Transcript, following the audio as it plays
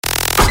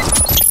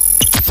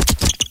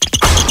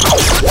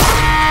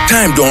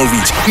Time don't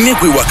reach.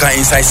 Make we waka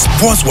inside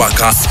Sports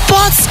Waka.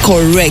 Sports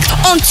Correct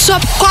on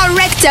Top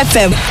Correct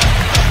FM.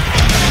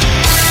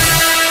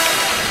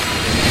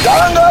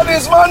 Danga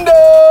this Monday.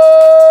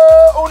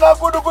 Una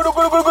good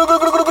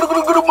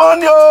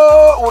morning.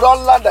 We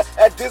don't land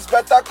at this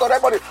better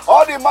correct money.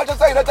 All the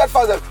Manchester United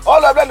fans,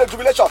 all of them the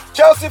jubilation.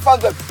 Chelsea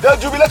fans, the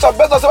jubilation.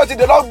 Best of 70,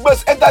 the long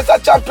best enter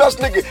inside Champions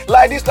League.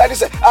 Like this.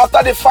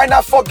 After the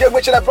final 4 game,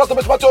 which they brought to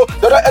Match,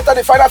 they don't enter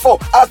the final 4.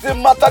 As the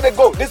matter they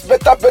go, this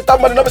better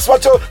money. No Match,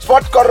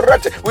 Sport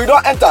Correct. We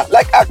don't enter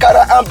like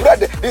akara and bread.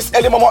 This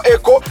early moment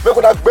echo. We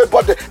could have great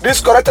body. This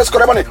correct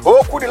money.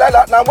 Oh, could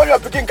now when you are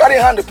picking carry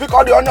hand, pick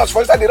all the onions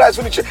for inside the rice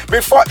finish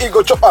before he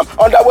go chop them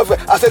on that way.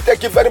 I say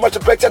thank you very much,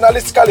 break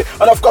journalistically,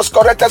 and of course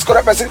correct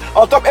person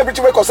on top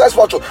everything we concerns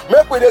sport.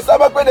 Make with the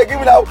stomach when they give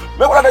me now.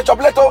 Make one of the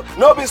chocolate.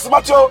 No be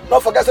smart yo.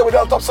 Don't forget that we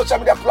on top social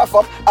media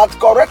platform at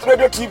Correct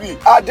Radio TV.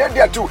 I did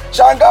there too.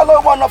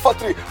 Shangalo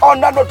 143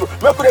 on that note.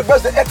 Make with the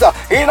best enter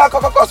in a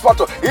coca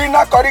sport. In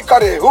a curry.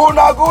 Who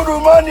na good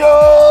man yo.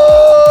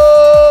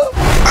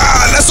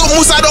 Let's go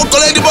Musa don't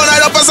collect the ball. I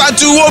don't pass out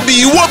to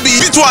Wobi. B1,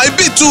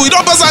 B2. You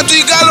don't pass out to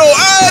Igalo.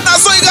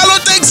 That's so Igalo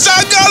takes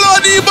Shangalo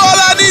the ball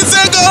and it's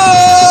a goal.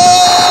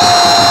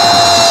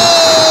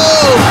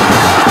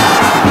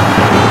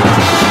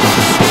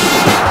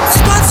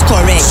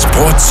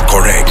 Sports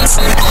Correct.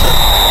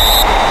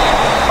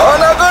 On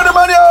a good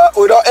money,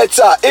 we don't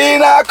enter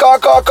in a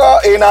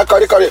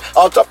curry.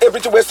 On top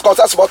everything we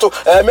concern sport.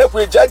 Make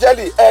we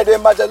jelly and the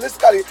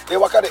majestically they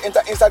work at the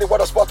enter inside the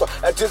world of sport.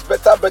 And this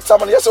better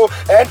money. Yes, so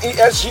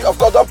NESG of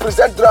course don't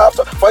present draft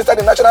for inside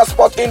the national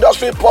sport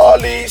industry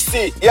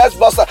policy. Yes,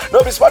 boss.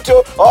 No be smart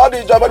yo. All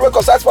the job we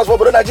concern sports for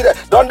Bodo Nigeria.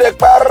 Don't they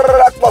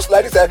parak boss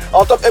like this?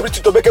 On top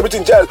everything to make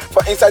everything gel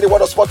for inside the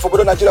world of sport for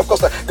Bodo Nigeria. Of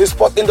course, the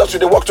sport industry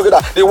they work together.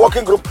 The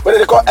working group where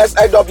they call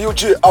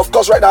SIWG. Of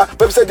course, right now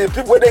we say the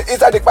people where they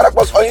inside the parak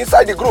boss or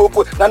inside the group,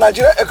 the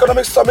Nigeria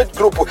Economic Summit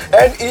Group,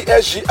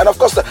 NESG, and of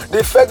course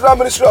the Federal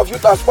Ministry of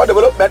Youth and Sport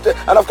Development,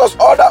 and of course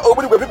all the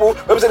people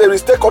who say they will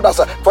stakeholders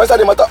for inside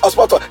the matter of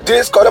sport.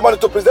 This correct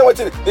to present with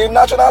the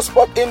National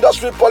Sport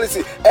Industry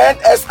Policy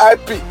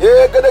 (NSIP).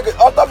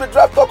 On top of the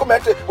draft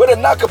document where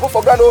the NAC put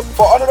for grant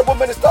for Honorable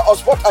Minister of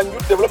Sport and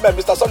Youth Development,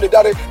 Mr. Sunday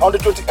Dare, on the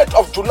 28th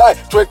of July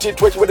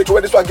 2020.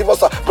 When this one give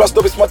us plus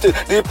Toby Smarty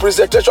the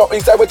presentation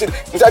inside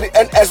the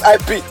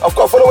NSIP. Of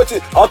course, follow it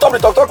on top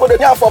of the talk with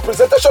the for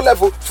presentation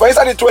level for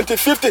inside the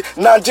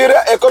 2050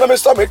 Nigeria Economic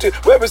Summit,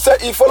 where we say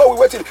he follow we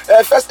waiting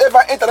first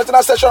ever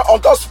international session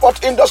on top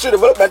sport industry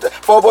development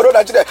for Bodo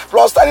Nigeria,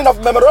 plus signing of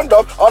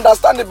memorandum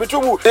understanding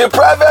between the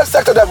private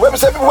sector them, where we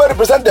say people will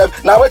represent them.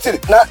 Now waiting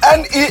now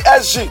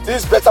NESG,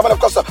 this better man of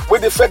course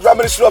with the Federal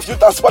Ministry of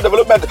Youth and Sport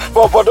Development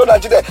for Bodo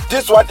Nigeria.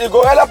 This one it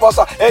go help us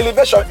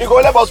elevation, it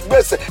go help us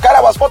base carry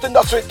our sport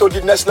industry to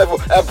the next level.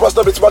 Plus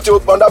no be smart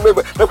on that way.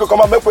 Make we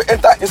come and make we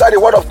enter inside the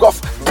world of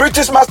golf.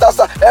 British Masters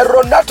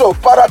Renato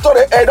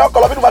Paratore don't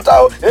call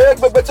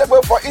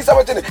for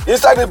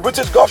inside the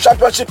British Golf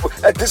Championship.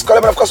 This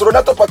column of course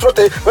Renato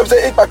Patrote we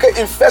say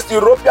in first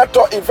European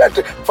Tour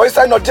event for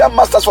inside Nordea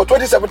Masters for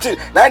 2017.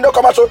 Now don't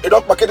come out so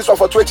don't pack this one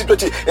for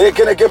 2020.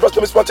 Again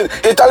Brostrom Sporting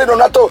Italian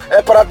Renato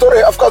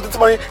Paratore of course this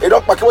morning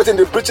don't pack within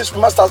the British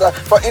Masters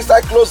for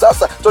inside closers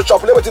to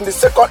chop within the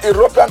second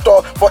European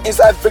Tour for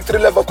inside victory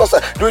level. Of course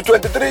the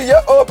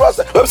 23-year-old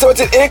brother we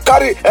 17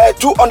 carry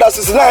 2 under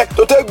 69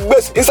 to take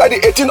base inside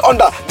the 18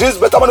 under. This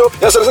better man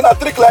yes so a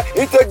trick like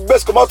he take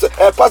base come out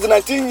past the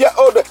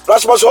 19-year-old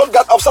Rasmus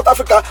Holgard of South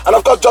Africa, and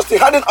of course Justin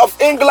Haddon of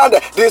England.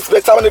 This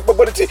better man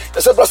mobility. They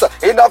say brother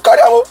in now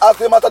carry as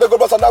the matter the go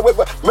brother now make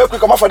we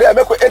come out for there,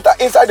 make we enter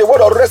inside the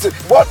world of racing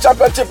world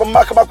championship.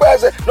 Mark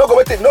Marquez no go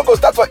waiting, no go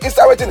start for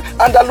inside waiting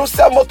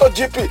Andalusia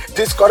MotoGP.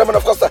 This correct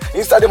of course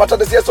inside the matter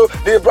this year, so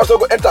the brother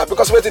go enter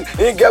because waiting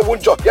he get one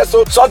job. Yes,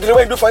 so the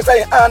way you do for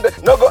inside and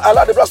no go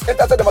allow the brother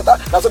enter the matter.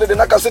 Now so they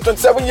not can see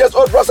 27 years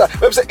old brother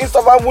we say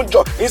inside one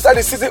job inside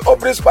the season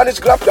opening Spanish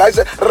Grand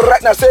Prix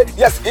right now. Say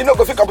yes, he no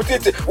go fit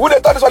competitive. Who they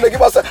thought this one they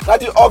give us now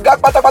the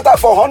Ogag Pata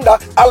for Honda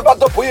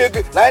Alberto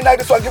Puig. Now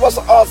this one give us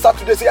on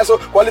Saturday. Say so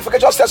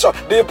qualification session.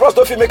 The pros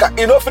don't maker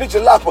he no finish the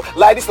lap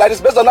like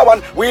this. Based on that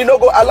one, we no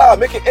go allow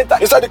make it enter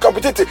inside the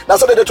competitive. Now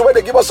so the way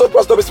they give us so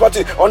pros don't be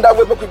smarty on that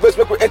way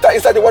make we enter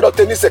inside the world of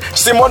tennis.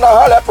 Simona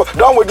Halep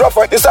don't withdraw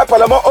for inside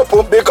Parliament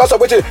Open because of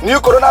which new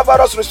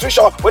coronavirus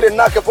restriction where they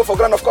knock for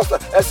ground of course.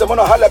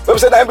 Simona Halep we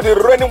say that be the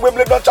reigning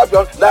Wimbledon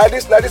champion like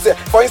this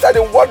for inside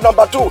the world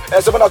number 2.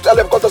 Simona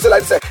Halep because say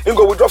like this he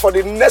go withdraw for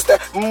the next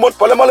month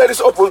Parliament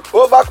Ladies Open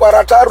over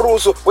Quarata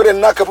rules where they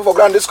knock for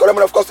ground this correct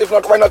of course. If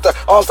not why not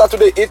on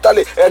Saturday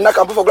Italy knock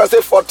for ground say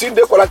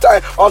 14-day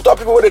quarantine on top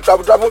people where they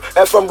travel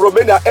from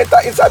Romania enter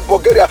inside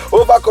Bulgaria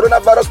over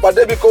coronavirus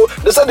pandemic.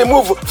 They say the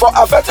move for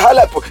affect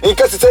Halep in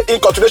case it's in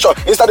continuation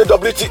inside the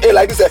WTA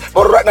like this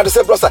but right now they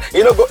say brother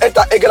you know go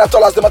enter again at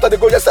all as the matter they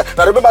go yes.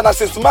 Now remember now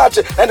since March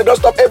and they don't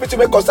stop everything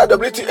we concern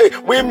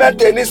WTA women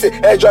tennis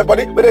joint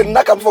body where they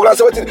knock for and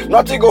say waiting,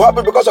 nothing go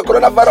happen because of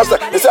coronavirus.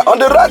 They say on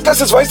the right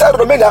cases for inside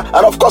Romania,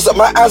 and of course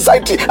my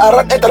anxiety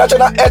around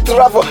international air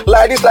travel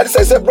like this, I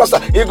say, brother,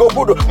 you go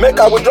good, make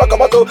a withdraw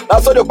tomato,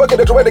 and so they work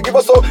the way they give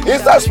us so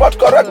inside spot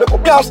correct, make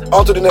up bounce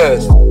on to the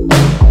next.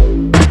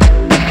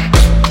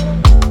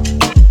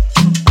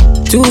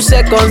 2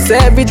 seconds,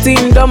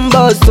 everything done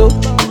bust, oh.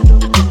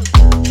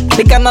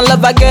 The kind of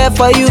love I get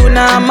for you,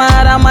 now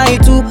mad am I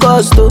too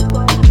cost, oh.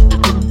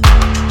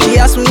 She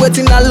asked me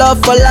waiting I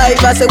love for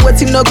life, I said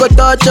waiting no go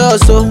touch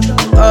us, oh.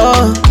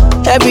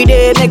 Every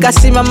day, nigga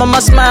see my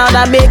mama smile,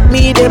 that make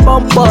me the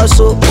bump us,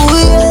 so ooh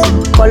yeah.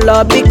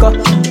 Color picker,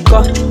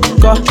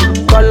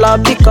 color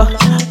picker,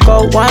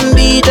 one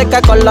B, take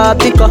a color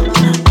picker,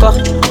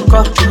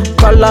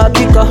 color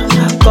picker,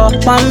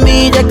 one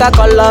B, take a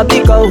color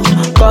picker,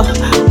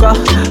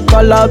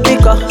 color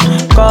picker,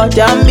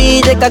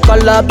 Jamie, take a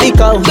color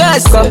picker,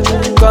 yes,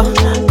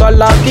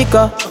 color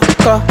picker,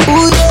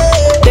 ooh yeah.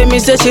 Tell me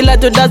say she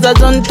like to dance a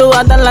zonto,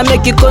 I don't like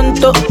make you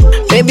conto.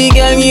 Baby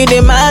girl, you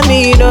the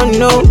mommy, you don't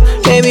know.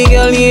 Baby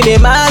girl, you the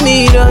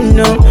mommy, you don't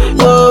know.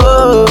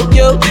 Oh,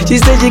 yo, she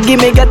said she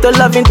give me gato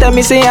love and tell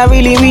me say I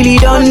really, really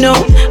don't know.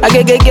 I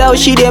get girl,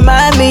 she the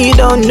mommy, you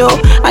don't know.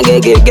 I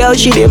get girl,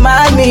 she the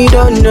mommy, you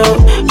don't know.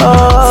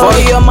 Oh, for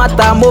your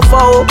matter, mo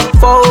fo,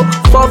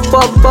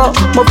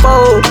 mo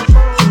fo.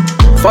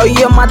 For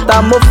your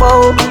matter, mo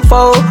fo,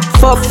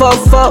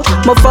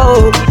 mo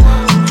fo.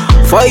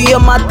 For your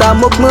matter,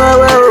 mo fo,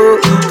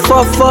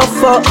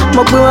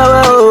 mo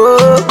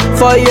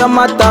for your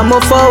matter, mo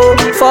fo,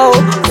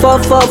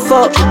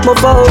 mo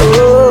fo.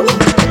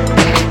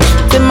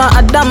 Say my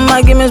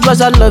Adama, give me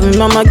special love,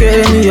 mama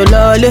give me your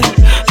lolly.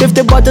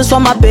 50 bottles for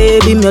my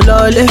baby, me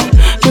lolly.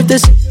 50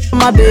 for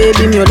my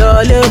baby, me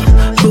lolly.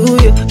 Ooh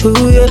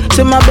yeah.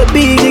 Say my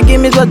baby,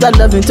 give me special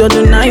love until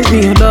the night,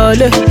 me your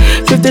lolly.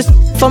 50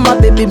 for my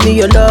baby, me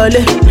your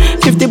lolly.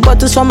 50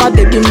 bottles for my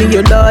baby, me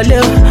your lolly.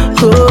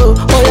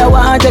 Oh yeah,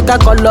 one take a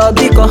color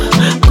biko,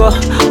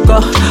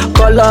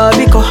 color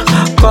biko,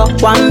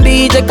 one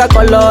B take a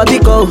color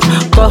biko,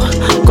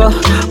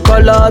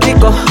 color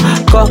biko,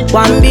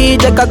 one B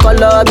take a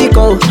color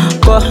biko,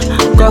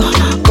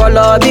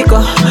 color biko,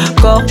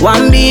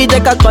 one B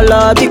take a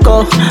color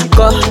biko,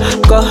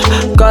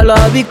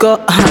 color biko,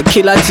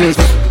 killer tunes,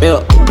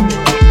 yeah.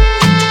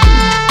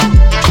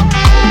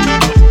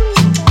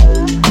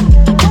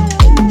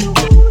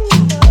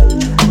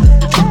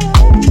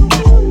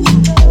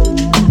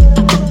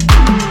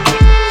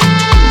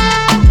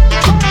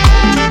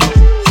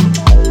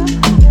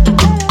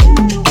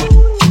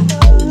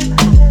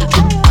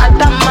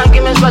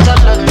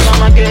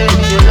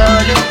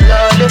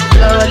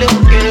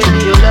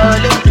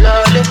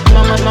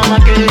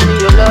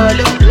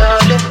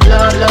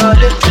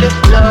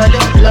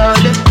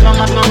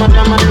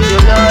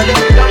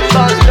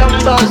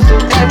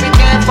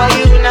 Everything for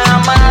you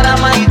now, man,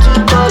 I'm a too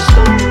close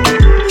to.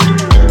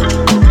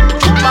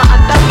 My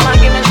Adama,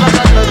 give me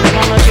special love,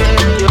 mama, give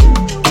me your.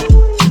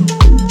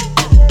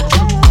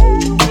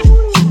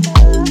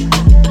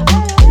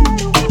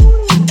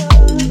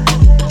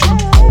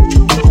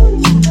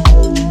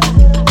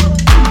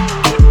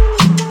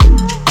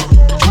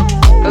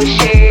 Oh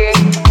shit,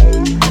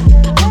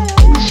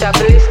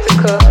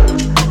 Shabalistica.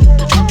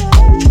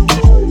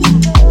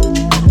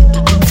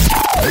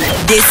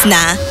 This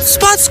na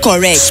Sports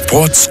Correct.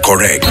 Sports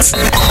Correct.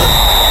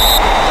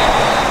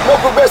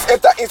 Local base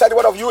enter inside the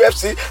world of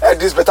UFC.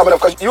 This better man, of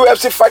course.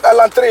 UFC Fight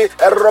Island 3.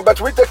 Robert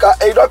Whittaker,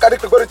 a don't carry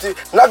priority,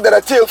 knocked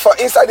the tail for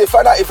inside the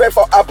final event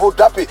for Abu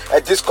Dhabi.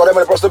 This correct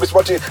man, the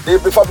sporting. The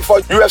before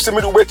UFC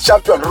middleweight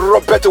champion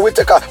Robert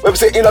Whittaker. We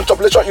say in on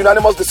population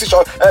unanimous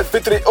decision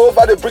victory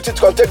over the British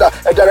contender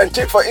Darren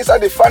Till for inside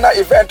the final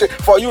event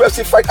for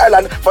UFC Fight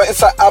Island for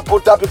inside Abu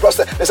Dhabi.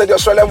 They said the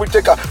Australian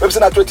Whittaker. We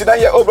say na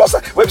 29-year-old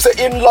brother. We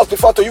say in loss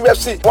before to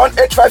UFC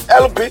 185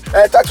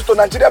 LB title to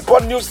Nigeria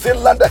born New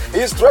Zealand.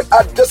 He's straight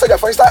at this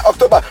for inside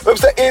October. We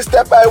say in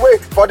step away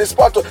for the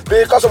sport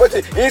because of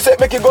it. He said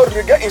make it go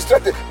regain his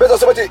strength based on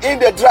something in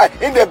the dry,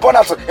 in the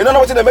burnout. You don't know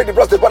what they make the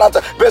blood they burn out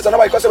based on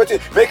how because of it.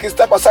 Make his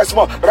step aside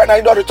small. Right now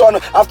he don't return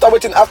after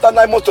waiting after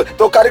 9 months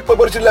to carry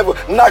priority level.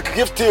 Knock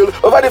give till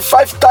over the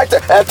 5 tight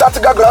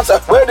tactical grounds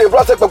where they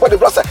brought before the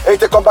brother and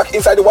they come back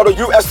inside the world of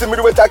UFC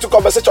middleweight title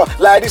conversation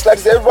like this.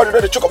 Everybody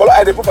know the choke about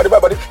and they put for the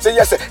body. Say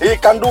yes, he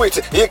can do it,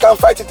 he can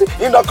fight it.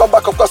 He not come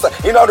back of course.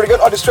 He not regain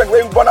all the strength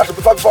where he burn out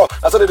before.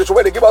 That's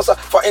what they give us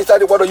for inside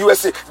the world of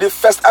UFC. The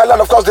first island,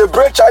 of course, the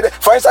brain child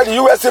for inside the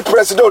UFC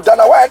president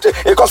Dana White.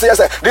 Because yes,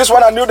 this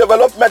one a new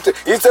development.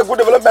 It's a good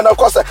development, of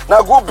course.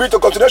 Now good beat to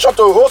continuation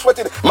to host with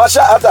it.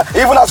 Martial art,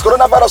 even as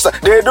coronavirus,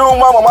 they do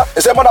mama.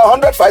 They say more than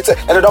 100 fights,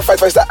 and they don't fight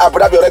for inside Abu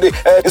Dhabi already.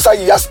 Inside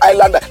Yas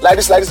Island, like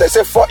this. They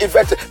say 4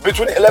 events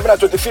between 11 and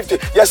 2050.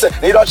 Yes,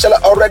 they don't shell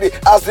already.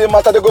 As the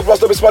matter they go plus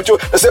to be smart.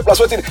 They say plus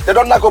waiting. They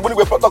don't knock open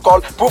with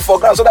protocol, proof for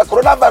ground so that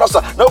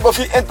coronavirus no go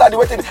fit enter the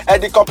waiting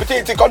and the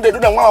competitive. They do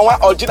the one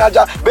or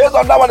Jinaja based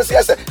on that one is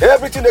yes,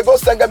 everything they go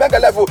Sengamega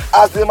level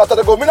as the matter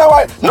they go.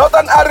 Meanwhile,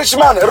 Northern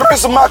Irishman,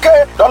 Ruiz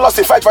Marquez, don't lost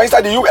the fight for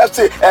inside the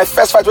UFC.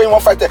 First fight when he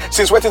won fight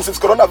since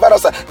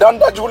coronavirus. Down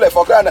that Jule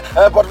for grand.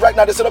 But right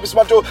now, they set up his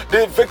match to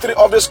the victory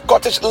of the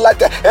Scottish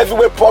light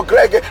heavyweight Paul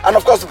Greg and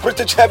of course the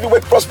British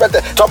heavyweight prospect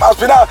Tom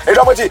Aspinall. He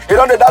don't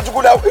know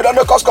that he don't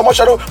know cost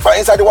commercial for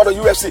inside the world of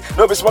UFC.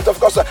 No be smart, of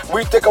course.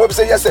 We take away, we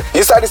say yes.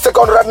 Inside the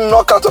second round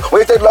knockout,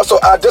 we take loss to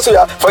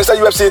Adesanya for inside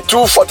UFC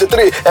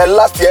 243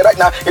 last year. Right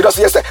now, he does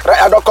yes.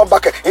 Right, I don't come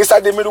back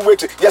inside the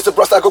middleweight. Yes, the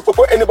brother go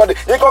anybody.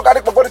 He can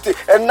carry popularity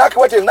and knock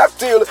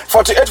till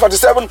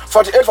 48-47,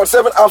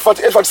 48-47, and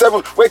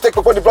 48-47. We take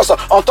the brother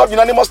on top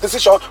unanimous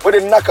decision with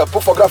the knock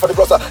put for grand for the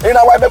brother. In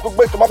our way, make we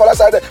break to my father's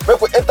side.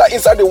 Make we enter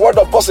inside the world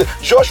of boxing.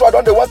 Joshua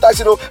done the one time,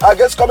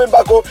 against coming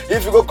back.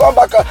 If you go come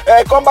back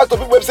to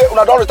people who say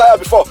una don't retire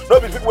before. No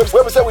people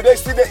where we say we dey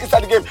still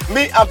inside the game.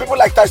 Me and people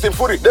like Tyson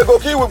Fury, they go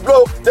kill you with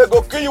blow. They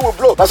go kill you with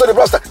blow. That's so the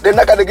brother. They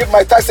knock they give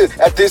Mike Tyson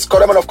at this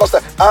correct of course.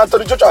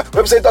 Anthony Joshua,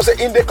 we say don't say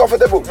in the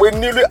comfortable with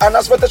newly an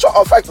expectation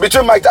of fight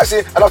between Mike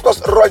Tyson and of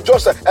course Roy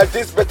Jones at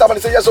this better man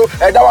say yes so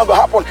that one go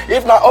happen.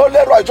 If not only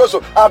Roy Jones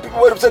and people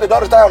where say they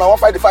don't retire and I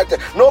want fight the fight.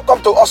 No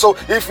come to us. So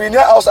if we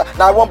near us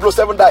now 1 blow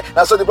 7 die.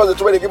 Now so the brother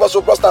they give us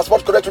so Prosper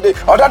Sport correct today.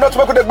 On that note,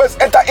 make the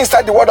best enter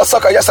inside the world of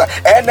soccer. Yes sir.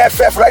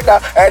 NFF right now.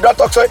 Don't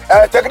talk to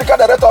technical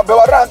director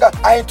Bewaranga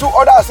and 2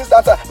 other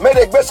assistants made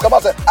the best come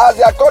out as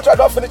their contract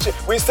don't finish.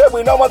 We say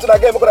we know want to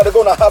again. We're gonna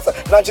go now house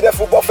Nigeria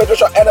Football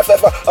Federation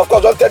NFF. Of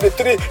course, don't tell the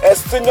 3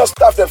 senior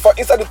staff them for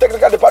inside the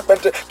technical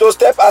department to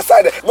step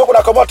aside. We're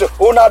gonna come out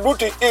on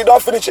duty. It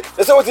don't finish.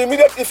 They say with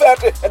immediate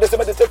effect and they say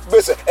they take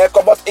base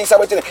come out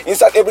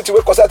inside everything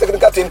we consider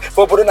technical team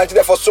for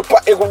Nigeria for Super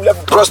Eagle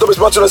level. Cross to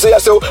to say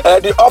so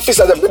the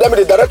officers them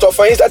the director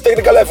for inside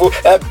technical level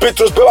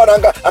Petrus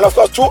Bewaranga and of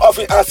course 2 of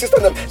his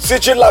assistants them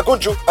CJ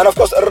Lagunju and of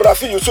course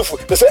Rafi Yusufu.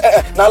 They say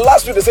now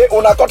last week they say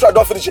on our contract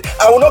don't finish.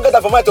 I will not get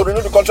that for me to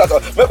renew the contract.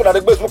 Make on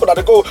the base, make on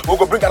the go. We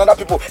go bring another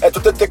people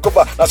to take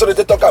over. Now so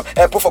they talk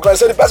and put for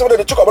clients. So the person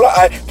they took over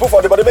I put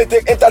for the body may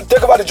take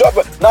over the job.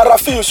 Now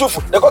Rafi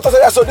Yusufu they got to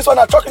say so this one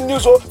are talking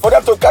news for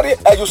them to carry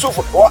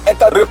Yusufu or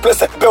enter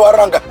replace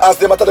Bewaranga as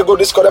the matter to go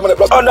this correct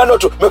plus on that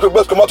note make we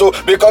best come out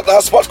because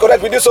our sports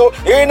correct with this so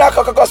in a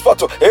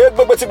sport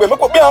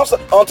make we bounce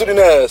on to the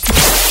next.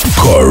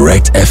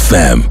 Correct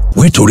FM.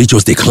 Where Tori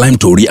just they climb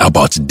Tori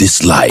about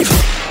this life.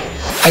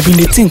 I been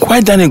dey think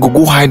why Daniel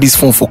go hide this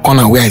phone for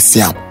corner where I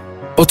see am.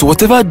 But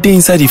whatever dey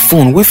inside the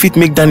phone we fit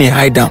make Daniel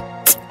hide am.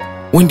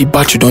 When the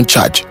battery don't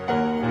charge,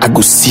 I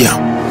go see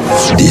am.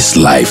 This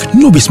life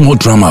no be small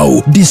drama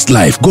o. This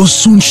life go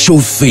soon show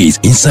face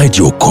inside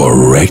your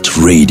correct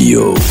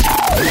radio.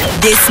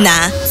 This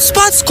na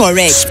Sports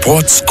Correct.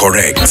 Sports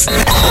Correct.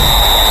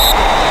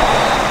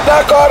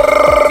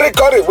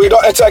 Correct. We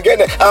don't enter again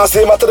and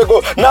see matter to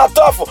go. Now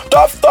tough.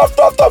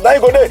 Now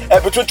you go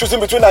there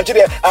between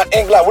Nigeria and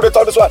England. We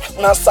talk this one.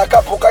 Now Saka,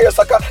 Bukayo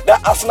Saka,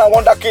 that Arsenal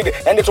wonder kid,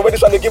 and it's already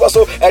this one they give us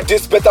so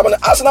this better man.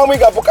 Arsenal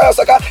winger Bukayo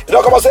Saka. You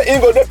don't come and say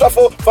England no tough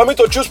for me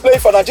to choose play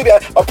for Nigeria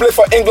or play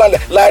for England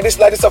like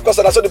this of course.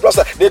 And I saw the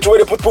process. They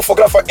already put for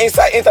graph for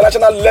inside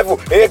international level.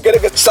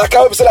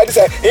 Saka will say like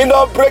this. He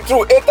no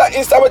breakthrough.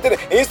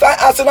 Inside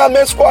Arsenal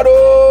main squad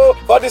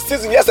for this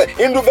season. Yes,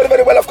 he do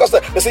very well of course.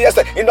 They say yes.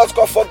 He not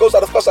score 4 goals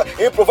and of course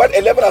he provide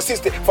 11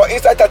 assists for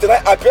inside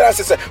 39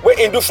 appearances where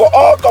he do for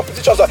all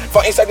competitions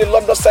for inside the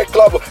London side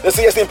club. The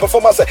CS in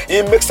performance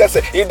he makes sense.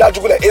 He that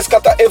juggle he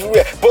scatter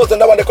everywhere. Both the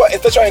number they call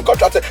extension in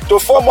contract to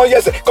 4 more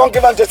years. Can't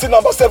give him jersey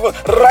number 7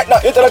 right now.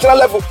 International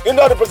level he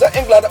not represent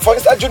England for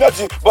inside junior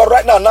team, but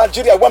right now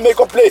Nigeria one make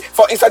up play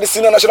for inside the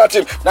senior national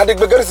team. Now the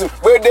begarism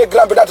where they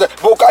grab that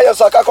Bukayo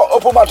Saka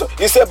open mouth.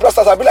 He said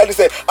brosters I be like this.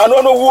 I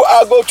don't know who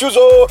I go choose.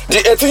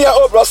 The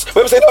 18-year-old bros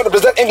we say don't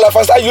represent England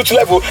for inside youth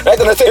level. Right,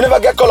 and they say you never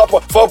get called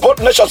up for both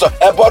nations.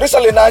 But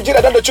recently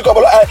Nigeria done the chick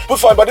put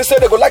for him, but they say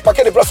they go like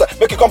Pakeni Brasa,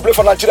 make it come play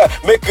for Nigeria,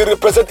 make it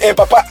represent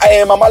Papa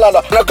and Mama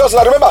Landa. And of course,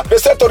 now remember, they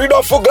said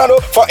Torino full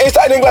ground for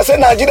inside England, say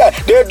Nigeria,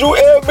 they do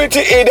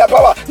everything in their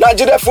power.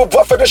 Nigeria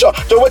Football Federation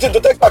to waiting to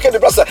take Pakeni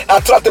Brasa,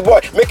 attract the boy,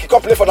 make it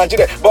come play for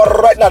Nigeria. But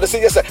right now, they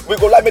say yes, we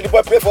go like make the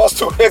boy play for us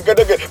too.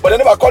 But they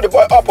never call the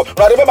boy up.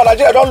 Now remember,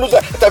 Nigeria don't lose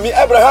Tammy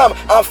Abraham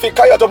and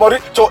Fikayo Tomori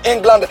to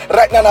England.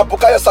 Right now,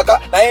 Bukayo Saka,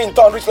 now in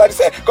turn reach like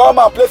this, come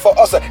and play for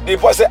us. The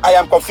boy say, I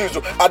am confused.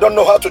 I don't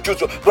know how to choose.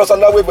 Because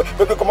now we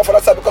come up for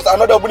that side because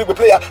another bully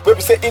player we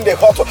say in the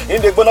hot,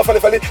 in the bona fali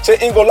say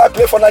in go like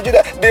play for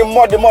Nigeria. The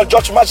more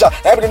George Maja,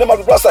 every name of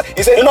the brother.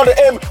 He said, you know the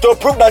aim to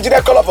prove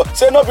Nigeria call up.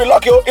 Say no be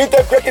lucky.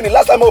 Inter breaking the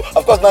last time.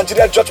 Of course,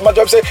 Nigeria George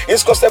Maja say he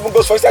scored 7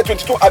 goals for inside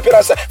 22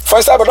 appearances. For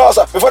inside but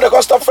also before they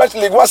got stop French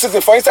League 1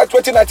 season for inside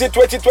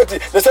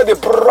 2019-2020. They said the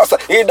brother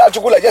he that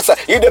jugula yes sir.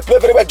 He they play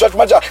very well George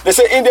Maja. They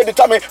say in they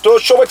determined to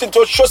show it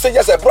to show say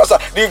yes sir brother.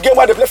 The game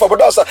where they play for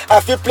Bodosa,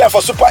 I feel playing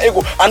for Super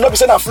ego and not be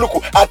saying I'm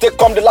fluke. I take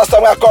come the last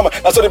time I come,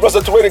 and so the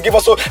brothers to give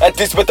us so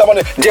this better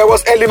money. There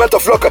was element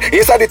of luck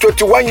inside the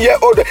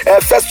 21-year-old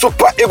first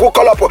super ego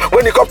call up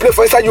when he come play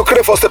for inside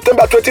Ukraine for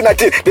September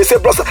 2019. They say,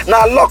 brother,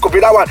 now luck will be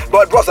that one,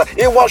 but brother,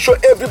 he won't show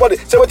everybody.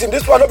 Say, wait, in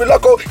this one, not be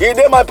luck. He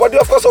did my body,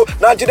 of course. So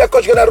Nigeria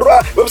coach gonna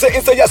run. We say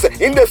inside yes,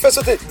 in the first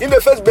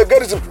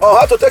begarism on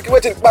how to take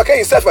waiting back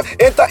himself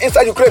enter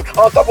inside Ukraine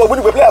on top of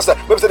winning the players.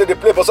 We say they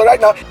play, but so right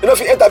now, you know if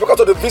you enter because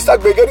of the visa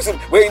begarism,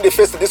 we're in the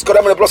face this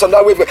correct plus on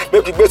that wave.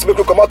 Make we base, make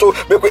we come out,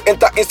 make we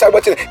enter inside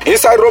waiting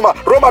inside Roma.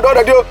 Roma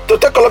don't do to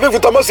take all of it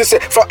with Moses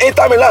from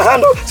Inter Milan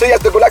handle. Say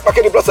yes, they go like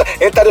Pakeni Plus.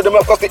 Enter the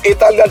of course the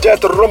Italian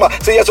giant Roma.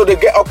 Say yes, so they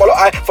get Apollo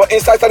Eye for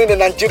inside starting the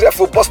Nigeria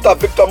football star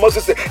Victor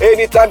Moses.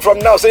 Anytime from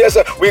now, say yes,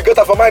 we get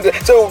up for mind.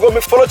 Say we'll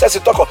go follow Chelsea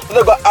talk. So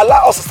they go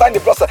allow us to sign the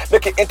Plus,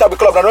 make it enter the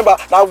club. Now remember,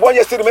 now 1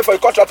 year still remain for a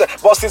contract.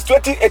 But since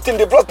 2018,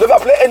 the Blues never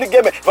play any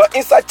game for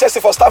inside Chelsea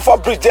for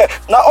Stamford Bridge there.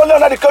 Now only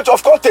under the coach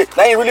of Conte,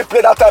 now he really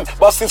played that time.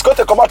 But since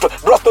Conte come out,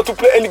 Blues not to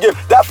play any game.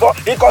 Therefore,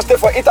 he can stay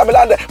for Inter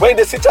Milan when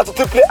they see chance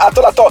to play at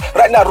all.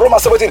 Right now, Roma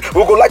 17,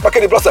 we go like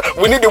Pakeni Blues.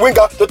 We need the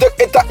winger to take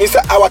Inter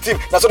inside our team.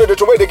 Now so they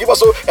give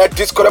us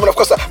this correct. Of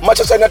course,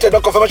 Manchester United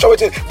don't confirmation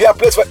waiting. They are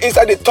placed for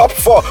inside the top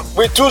 4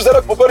 with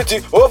 2-0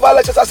 superiority over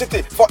Leicester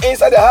City for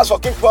inside the house for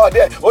King Power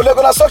there. Ole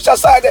Gunnar Solskjaer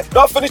side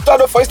don't finish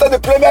third for inside the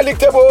Premier League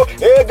table.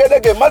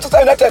 Manchester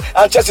United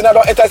and Chelsea now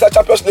don't enter inside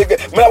Champions League.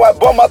 Meanwhile,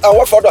 Bournemouth and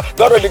Watford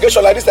don't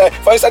relegation like this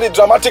for inside the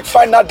dramatic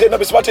final day. No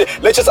be smart.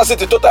 Leicester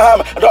City,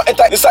 Tottenham don't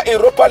enter inside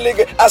Europa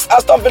League as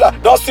Aston Villa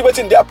don't see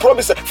waiting their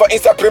promise for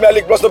inside Premier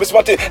League. Plus no be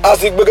smart as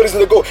the beggars in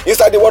the go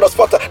inside the world of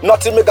sport.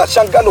 Nothing make that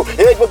Shangalo.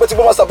 Hey, but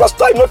Bournemouth blast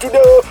time not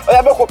today. I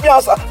am a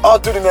answer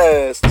on to the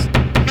next.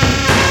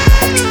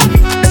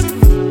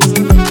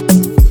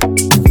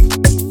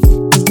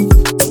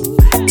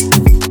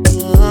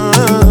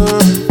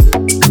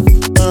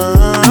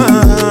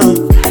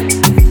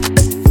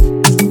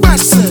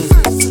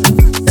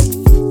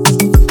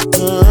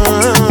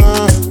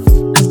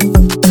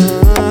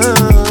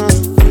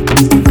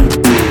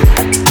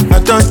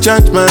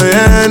 Charge my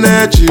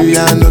energy,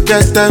 I no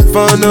get time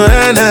for no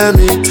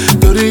enemy.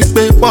 Torí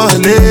pé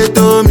pọ̀lẹ́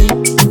tó mi.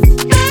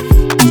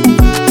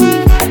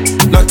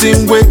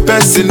 Nothing with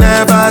person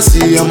never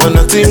see. I'm on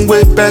nothing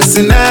with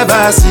person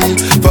never see.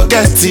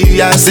 Forget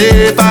it, I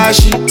say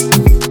fashi.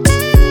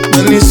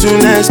 Money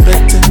soon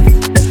expected.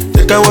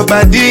 Check out what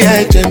body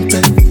I jump.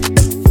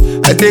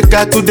 I take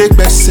out to the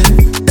person.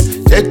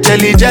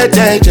 Jelly, je.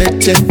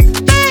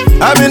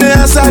 I'm in the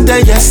answer,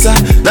 then yes sir.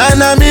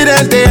 Then I'm in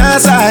the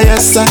answer,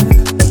 yes sir.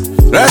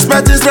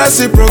 Respect is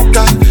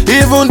reciprocal,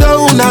 even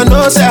though una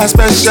know say I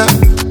special.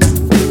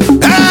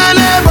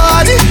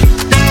 Anybody,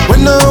 we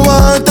no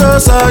want to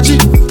search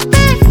it.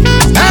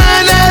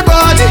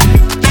 Anybody,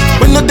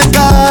 we no the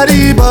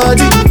carry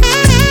body.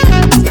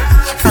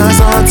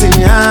 Something,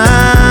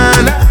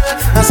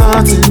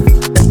 something.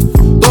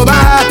 To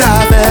bata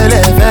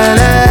fele,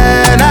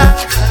 na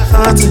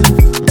something.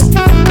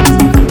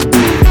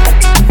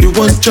 You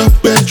want job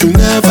but you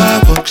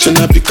never work. Should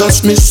not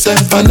because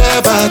myself I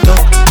never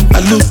talk. I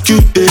look you,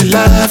 they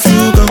laugh,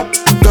 you go.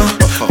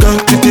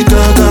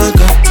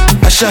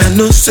 I shall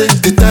no say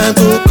the time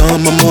go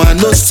come, mama, I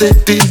no say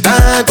the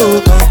time go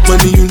come.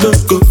 Money you no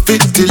go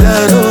fit the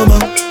line, no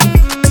more.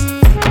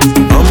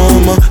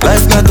 Mama,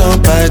 life not on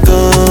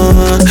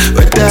python.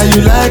 Whether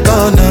you like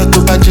or not, to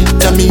buy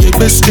me a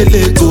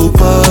biscuit, go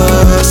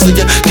pass. So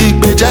yeah, keep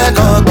me jack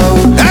on go.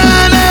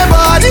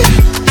 Anybody,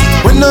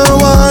 we no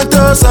want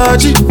to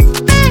search it.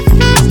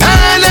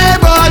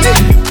 Anybody,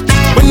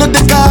 we no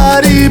the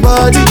carry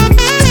body.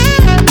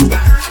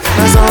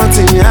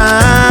 Something.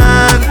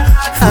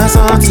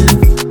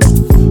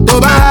 To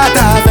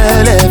bata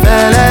fele,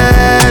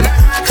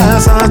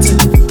 something.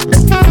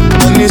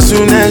 Money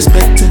soon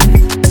expected.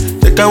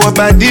 Check out what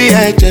body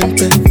I jump.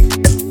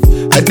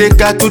 I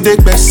take out to the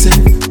person.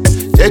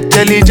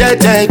 Jelly, je.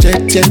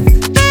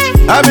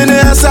 I'm in the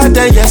answer,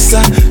 then yes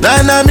sir.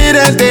 Then I'm in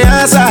the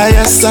answer,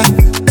 yes sir.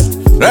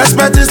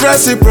 Respect is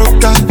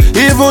reciprocal,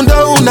 even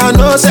though una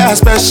know say I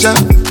special.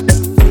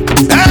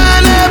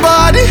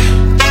 Anybody,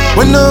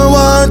 we no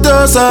want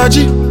to search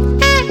it.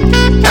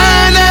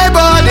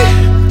 Anybody,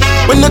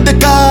 we no the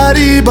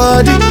carry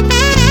body.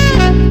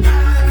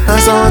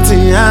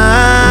 Something.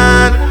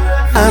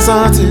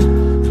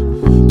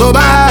 To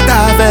bata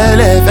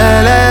fele,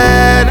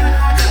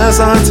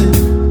 something.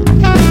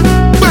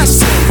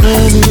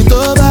 Money to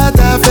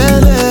bata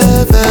fele,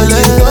 to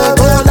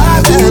bata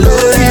fele,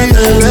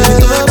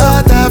 to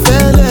bata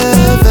fele,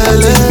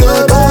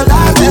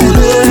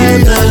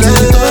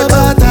 to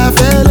bata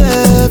fele,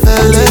 to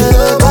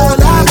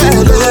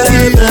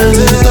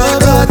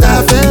bata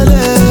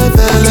fele,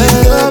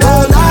 to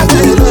bata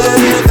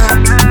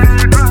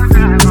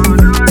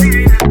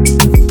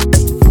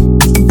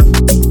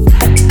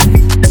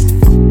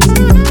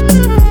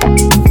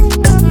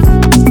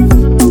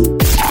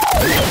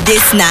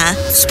This na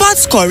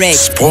Sports Correct.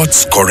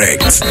 Sports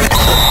Correct.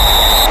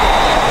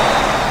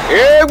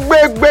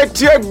 Egbe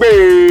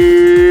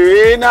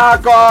in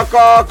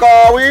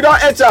a we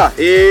don't enter.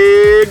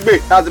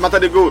 That's the matter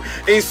they go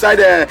inside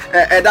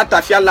that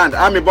Tafia land.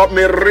 I'm about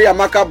Maria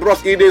Maka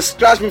Bros. They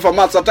scratch me for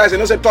mouth. Sometimes you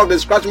know say talk, they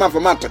scratch me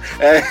for mouth.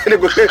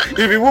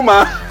 If you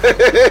woman,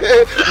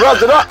 bros,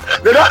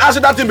 they don't answer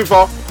that thing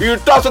before. You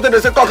talk something, they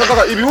say talk.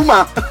 If you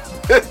woman.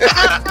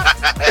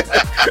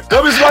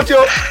 Don't be smart,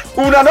 yo.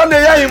 Una don't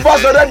hear him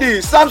boss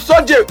already. Sam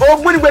Soje,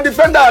 winning with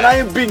defender, and I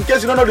ain't been. In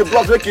case you don't know the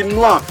blocks making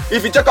noir.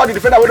 If you check out the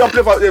defender, we don't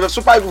play for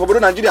Super Eagles for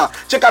Nigeria.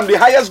 Check out the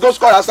highest goal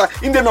scorer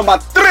in the number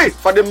 3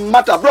 for the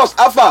matter, bros.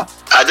 Alpha.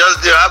 I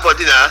just do our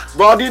body now.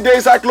 Body day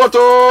inside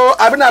Cloto.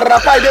 I've been a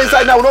rapper day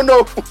inside now. We don't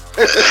know.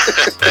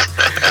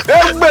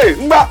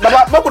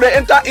 Baba, could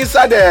enter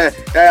inside the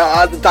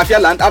Tafia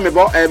land? I'm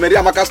about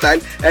Maria Maka style.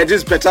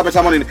 This better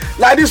money.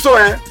 Like this, so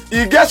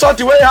you get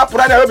something where you have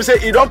right now. We say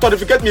you don't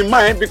certificate me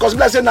mind because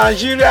let's say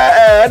Nigeria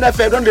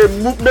NFL don't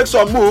they make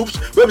some moves.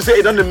 Where we say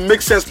it don't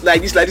make sense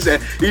like this.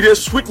 It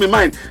just sweet me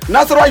mind.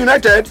 Nasarawa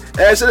United,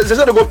 they said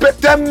they go pay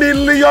 10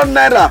 million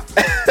naira.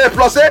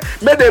 Plus,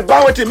 made they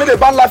ban with him, made they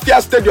ban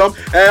Lafayette Stadium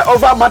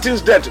over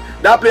Martin's death.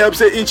 That player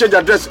say in change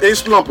address in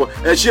slump.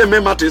 She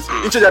made Martins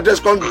in change address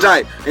can't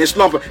die in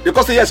slump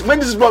because yes, when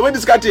this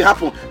kind of thing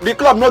happen, the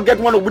club not get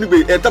one of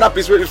the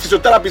therapist,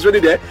 physiotherapist ready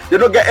there. They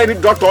don't get any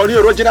doctor, any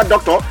original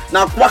doctor.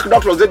 Now quack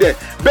doctors there.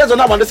 Based on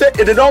that one, they say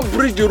they don't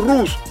breach the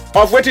rules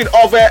of waiting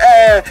of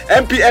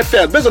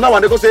MPFL. Based on that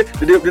one, they go say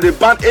they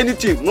ban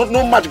anything,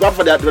 no match go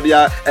for their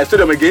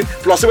stadium again.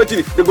 Plus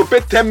waiting, they go pay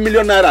 10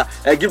 million naira,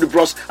 give the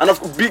bros and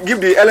give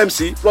the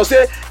LMC. Plus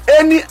say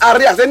any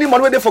areas, any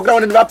money where they for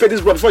ground, they never pay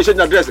this bro before you change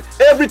the address.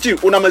 Everything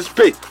una must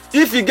pay.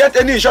 If you get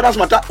any insurance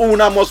matter,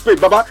 una must pay.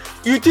 Baba,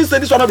 you think say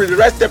this one will be the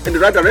right step in the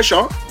right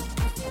direction?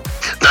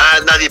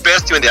 Now the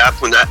best thing when they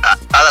happen, as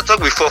I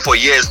talked before for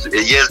years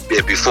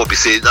before, we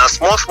say now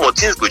small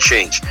things could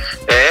change.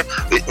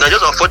 Now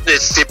just unfortunately,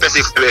 say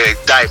person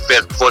die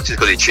first before things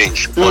could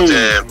change. But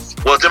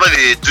whatever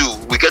they do,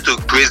 we get to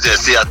praise them.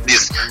 Say at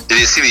least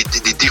they see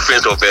the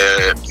difference of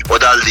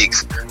other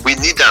leagues. We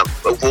need them.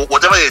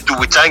 Whatever they do,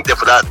 we thank them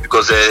for that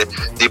because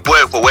the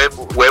boy for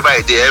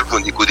wherever they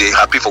everyone they could be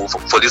happy for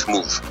this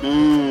move.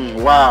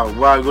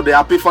 Wow, good. They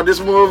happy for this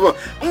move.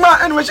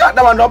 Anyway, that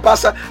one not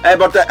pass.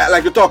 But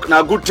like you talk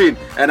now, good thing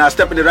and I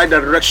step in the right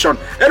direction.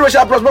 Anyway,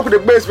 I bros back with the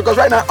base because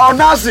right now on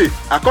Nazi,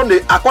 I call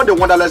the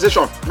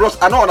wonderalization, bros.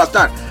 I don't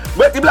understand.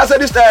 But if I say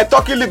this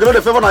Turkey league, you know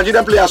the favor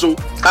Nigerian players. So no,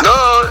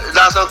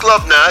 that's some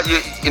club now.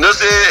 You know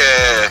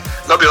say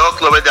not be all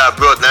club where they are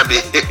abroad now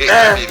be the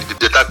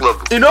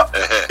club. You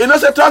know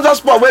say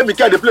Transport where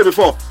Mikel they play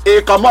before.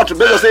 Come out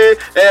basically say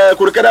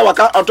Kurukeda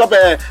waka on top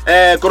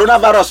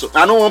coronavirus.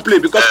 I don't want play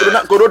because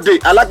Corona day.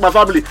 I like my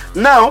family.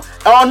 Now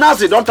our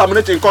Nazi don't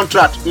terminate in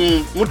contract.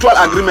 Mutual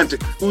agreement.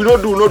 We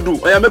don't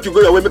do. I make you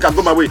go your way, make I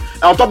go my way.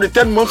 On top the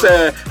 10 months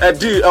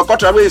deal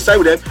contract we sign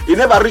with them. He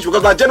never reached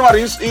because by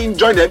January he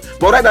joined them.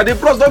 But right now the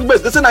bros don't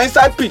base. They say na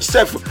inside pitch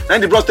safe.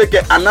 And the bros take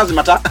care and announce the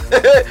matter.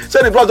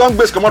 Say the bros don't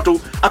base come out to.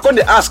 I can't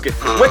ask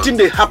what thing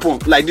they happen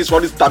like this for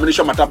this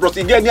termination matter. Bros,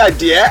 you get any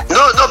idea?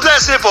 No.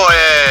 Let's say for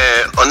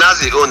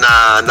Onazi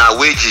na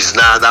wages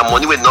na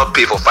money will not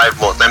pay for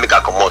 5 months. Now make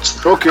a come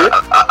out. Okay.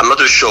 I'm not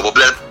too sure, but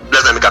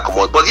bless them make a come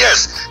out. But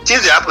yes,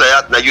 things they happen like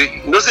that. Now you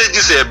know say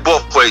this ball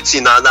for a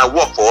team now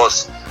work for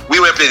us. We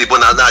won't play the ball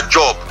now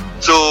job.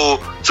 So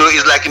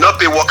it's like you not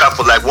pay worker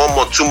for like 1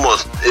 month, 2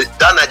 months.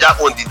 That Nigeria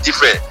own the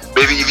different.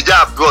 Maybe if you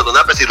are abroad on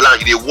that person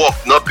land, you work,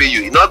 not pay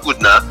you. It's not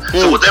good now.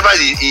 So whatever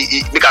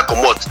he make a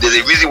come out, there's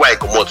a reason why he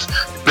come out.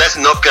 Bless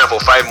not paying for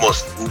 5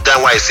 months. That's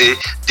why I say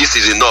this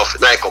is enough.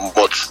 Now he come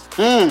out.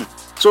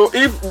 So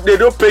if they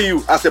don't pay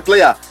you as a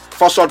player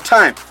for some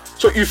time,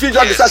 so if you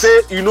just decide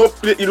say you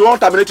don't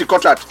terminate the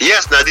contract.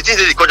 Yes, now the thing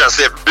is the contract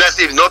say bless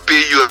if not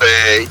pay you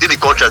did the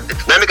contract.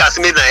 Now make us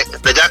make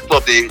the Jack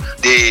Club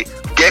they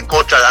get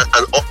contract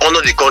and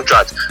honor the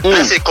contract.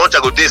 Let's say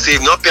contract go they say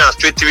if not pay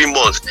straight 3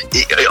 months,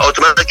 it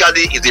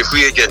automatically is a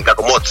free agent can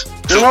come out.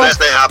 So that's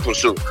not happen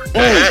so.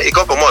 It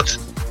can come out.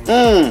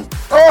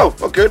 Oh,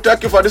 okay.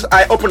 Thank you for this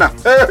eye opener.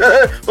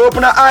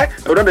 Opener eye.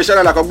 We don't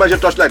share like a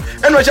budget touchline.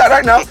 Anyway,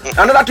 right now,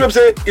 another tweet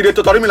say it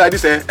tutorial me like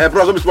this.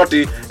 Bro,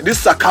 sporty. This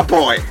Saka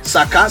boy,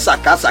 Saka.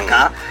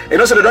 You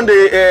know, so they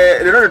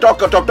don't talk.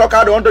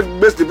 How they want to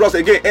base the bros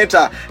again.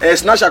 Enter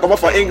snatcher come up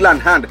for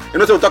England hand. You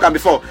know, so we talking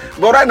before.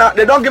 But right now,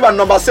 they don't give a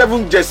number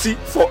 7 jersey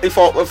for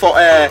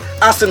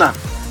Arsenal.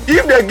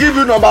 If they give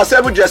you number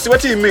 7 jersey,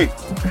 what do you mean?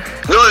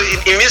 No,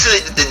 it means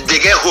they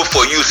get hope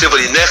for you. Say for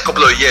the next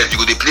couple of years, you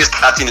go to play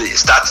starting.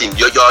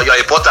 You're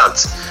important.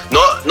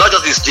 Not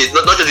just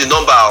the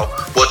number,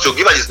 but to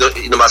give us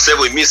number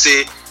 7, it means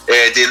say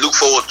they look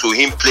forward to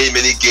him playing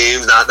many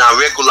games. Now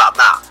regular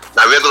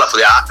for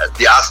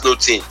the Arsenal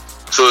team.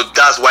 So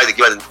that's why they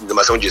give us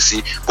number 7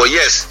 jersey. But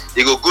yes,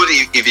 it go good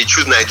if they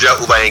choose Nigeria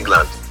over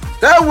England.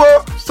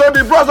 So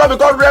the bros have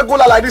become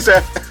regular like this.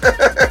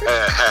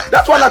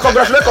 That's why I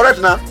congratulate correct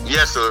now.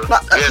 Yes, sir.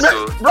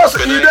 Bros,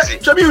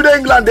 you in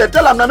England there.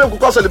 Tell them now make we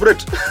go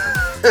celebrate.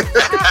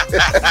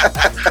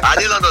 I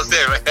didn't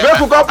understand. Make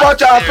we go punch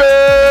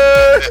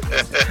champagne.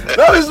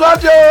 No, it's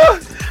not you.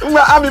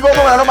 I'm about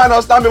to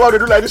understand what they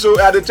do like this. So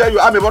I tell you,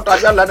 I'm about to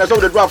understand like so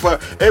they do for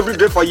every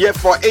day for year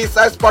for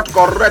Inside Sport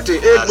Correct.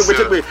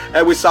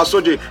 With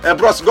Sasoji.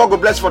 Bros,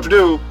 God bless for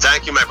today.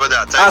 Thank you, my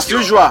brother. As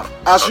usual,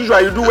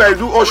 you do well, you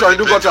do ocean, you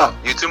do gutter.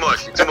 You too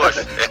much.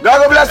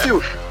 God bless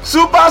you.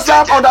 Super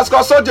Sam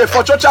 _Soje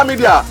for social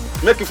media.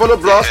 Make you follow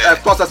bros,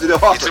 of course, as the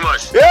hot.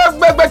 Bros,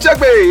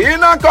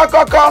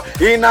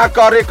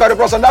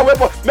 and that way,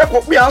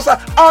 make me answer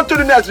on to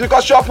the next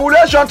because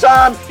population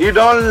time, you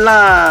don't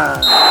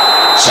land.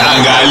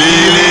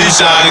 Shangalili,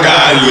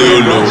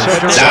 Shangalulu,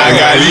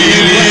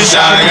 Shangalili,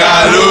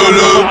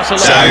 Shangalulu,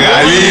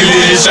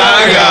 Shangalili,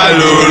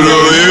 Shangalulu,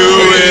 you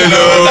will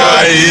know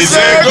that it's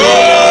a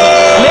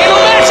goal.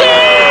 Lionel Messi!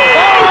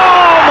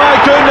 Oh my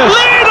goodness!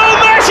 Lionel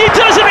Messi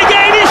does it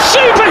again, he's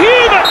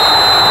superhuman!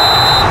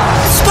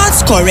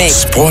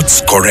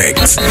 Sports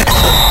correct.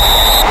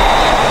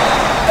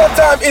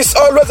 Time is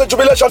always a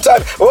jubilation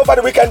time. Over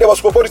the weekend there was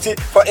popularity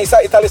for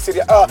inside Italy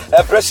Serie A.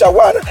 Brescia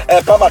 1,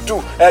 Parma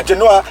 2,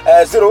 Genoa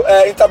 0,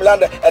 Inter Milan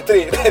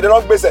 3. The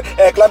wrong base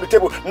climb the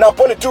table.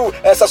 Napoli 2,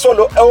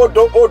 Sassuolo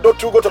Odo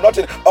 2 go to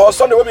nothing. On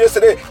Sunday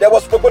yesterday there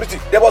was popularity.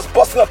 There was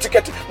busting of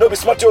ticket. No be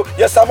smart you.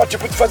 Yes, how much you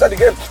put first at the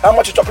game? How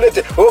much you chocolate?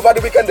 Over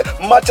the weekend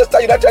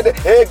Manchester United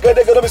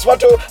no be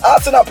smart you.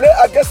 Arsenal play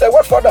against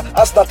Watford.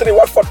 Arsenal 3,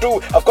 Watford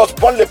 2. Of course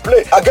Burnley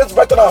play against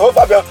Brighton and Hove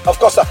Albion. Of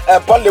course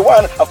Burnley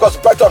 1. Of course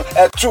Brighton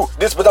 2.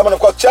 This better man, of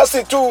course,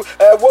 Chelsea 2,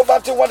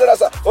 Wolverhampton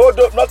Wanderers,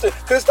 Odo nothing,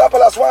 Crystal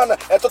Palace 1,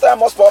 Tottenham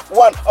Hotspur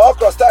 1, all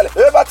cross style,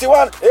 Everton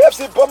 1,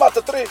 AFC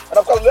Bournemouth 3, and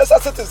of course Leicester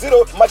City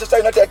 0, Manchester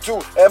United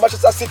 2,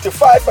 Manchester City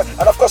 5,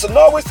 and of course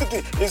Norwich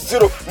City is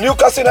 0,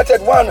 Newcastle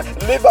United 1,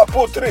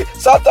 Liverpool 3,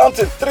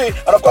 Southampton 3,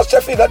 and of course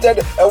Sheffield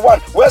United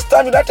 1, West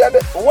Ham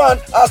United 1,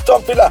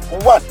 Aston Villa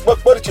 1.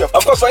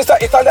 Of course, for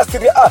instance, Italia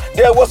Serie A,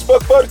 there was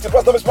popularity,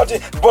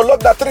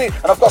 Bologna 3,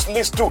 and of course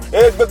Leeds 2.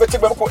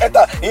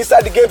 Enter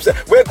inside the games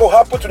where go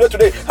happen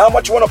today. How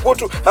much you want to put,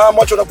 how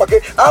much you want to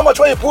pack, how much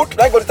when you put,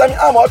 like by the time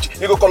how much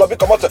you go come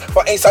out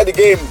for inside the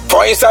game.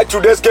 For inside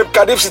today's game,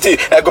 Cardiff City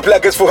go play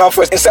against Fulham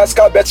first. Inside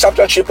Sky Bet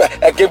Championship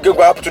game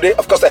go happen today.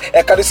 Of course,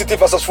 Cardiff City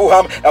versus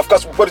Fulham. Of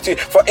course, for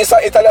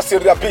inside Italia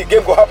Serie B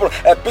game go happen.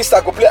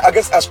 Pisa go play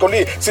against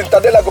Ascoli.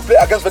 Cittadella go play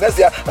against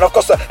Venezia, and of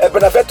course,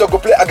 Benevento go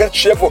play against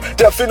Chievo.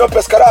 Delfino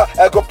Pescara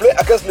go play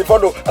against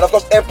Livorno, and of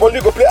course,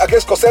 Empoli go play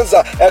against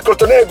Cosenza.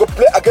 Crotone go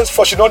play against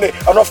Frosinone,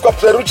 and of course,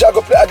 Perugia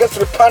go play against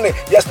Ripani.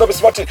 Yes, no be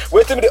smarting.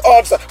 Waiting the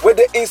odds where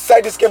they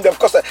inside this game. Them,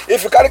 because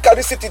if you carry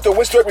Cardiff City to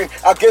win straight win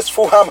against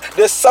Fulham,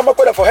 the summer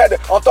quarter for head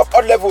on top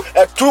odd level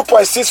at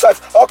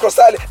 2.65. All cross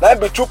style,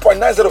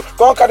 2.90.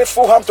 Go on carry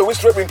Fulham to win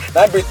straight win,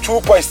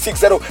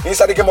 2.60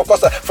 inside the game. Of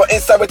course, for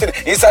inside waiting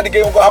inside the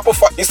game will go happen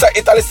for inside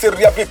Italy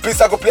Serie B.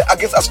 Pisa go play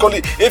against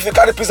Ascoli. If you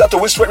carry Pisa to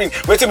win straight win,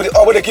 waiting with the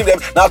odd where they give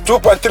them now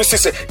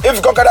 2.36. If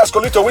you go carry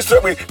Ascoli to win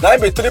straight win,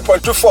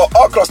 3.24.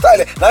 All cross style,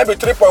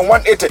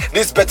 3.18.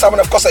 This better man,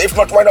 of course. If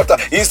not, why not?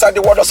 Inside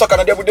the world of soccer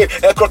and every day.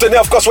 Crotone,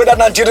 of course, whether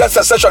Nigerian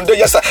sensation day,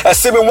 yes,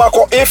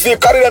 if you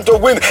carry them to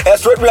win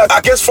straight win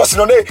against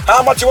Frosinone,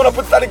 how much you want to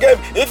put in the game?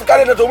 If you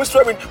carry them to win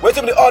straight win,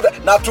 waiting the order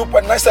now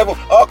 2.97.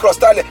 All cross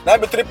style,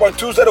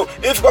 3.20.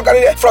 If you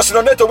carry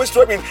Frosinone to win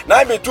straight win,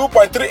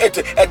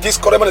 2.38. At this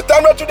current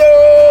time not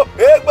today.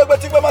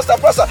 Master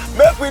Prasa,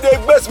 make with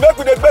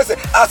the best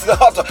as the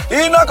hot.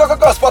 In a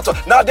Coca-Cola spot.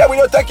 Now there we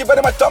know. Thank you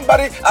very much,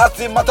 somebody as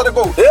the matter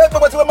go.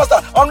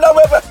 Master on that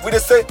way we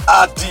say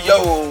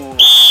adios.